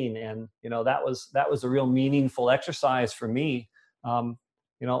speaking. And, that was a real meaningful exercise for me. I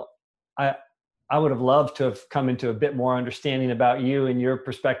would have loved to have come into a bit more understanding about you and your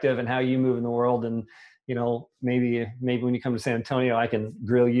perspective and how you move in the world. And, maybe when you come to San Antonio, I can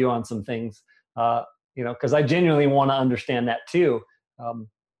grill you on some things, because I genuinely want to understand that too.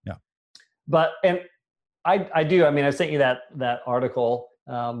 But, and I do, I sent you that article,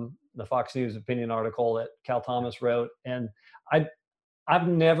 the Fox News opinion article that Cal Thomas wrote. And I've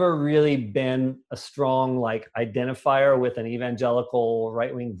never really been a strong identifier with an evangelical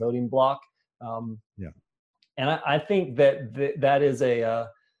right-wing voting bloc. And I think that is a,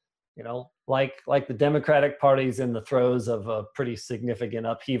 like the Democratic Party's in the throes of a pretty significant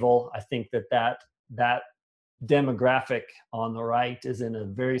upheaval. I think that demographic on the right is in a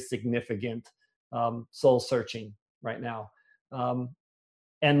very significant soul searching right now.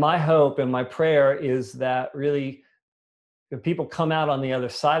 And my hope and my prayer is that really if people come out on the other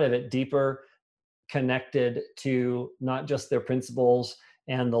side of it deeper connected to not just their principles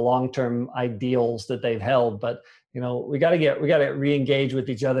and the long-term ideals that they've held, but we got to re-engage with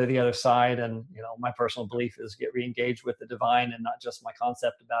each other, the other side. And my personal belief is get re-engaged with the divine and not just my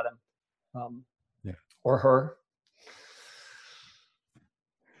concept about him or her.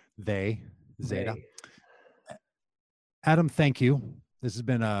 Zeta. Adam, thank you. This has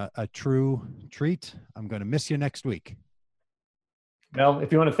been a true treat. I'm going to miss you next week. Well,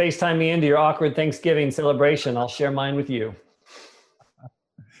 if you want to FaceTime me into your awkward Thanksgiving celebration, I'll share mine with you.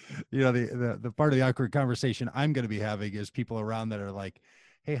 The part of the awkward conversation I'm going to be having is people around that are like,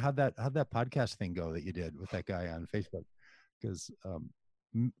 hey, how'd that podcast thing go that you did with that guy on Facebook? Because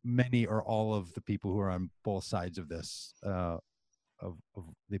many or all of the people who are on both sides of this, of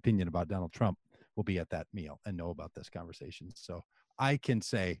the opinion about Donald Trump, will be at that meal and know about this conversation. So I can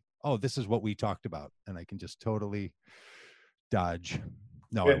say, oh, this is what we talked about. And I can just totally dodge.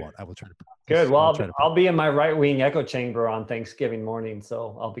 No, Good. I won't. I will try to. Good. Well, I'll be in my right-wing echo chamber on Thanksgiving morning,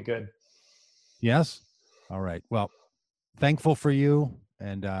 so I'll be good. Yes. All right. Well, thankful for you,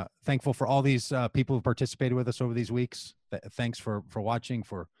 and thankful for all these people who participated with us over these weeks. Thanks for watching,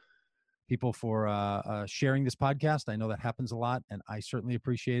 for people for sharing this podcast. I know that happens a lot, and I certainly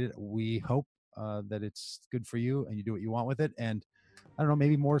appreciate it. We hope that it's good for you and you do what you want with it. And I don't know,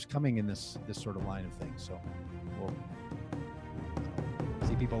 maybe more is coming in this sort of line of things. So we'll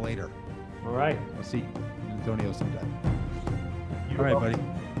see people later. All right. We'll see Antonio sometime. You're All right, welcome.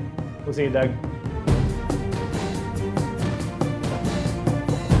 buddy. We'll see you, Doug.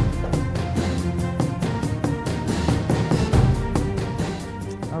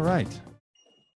 All right.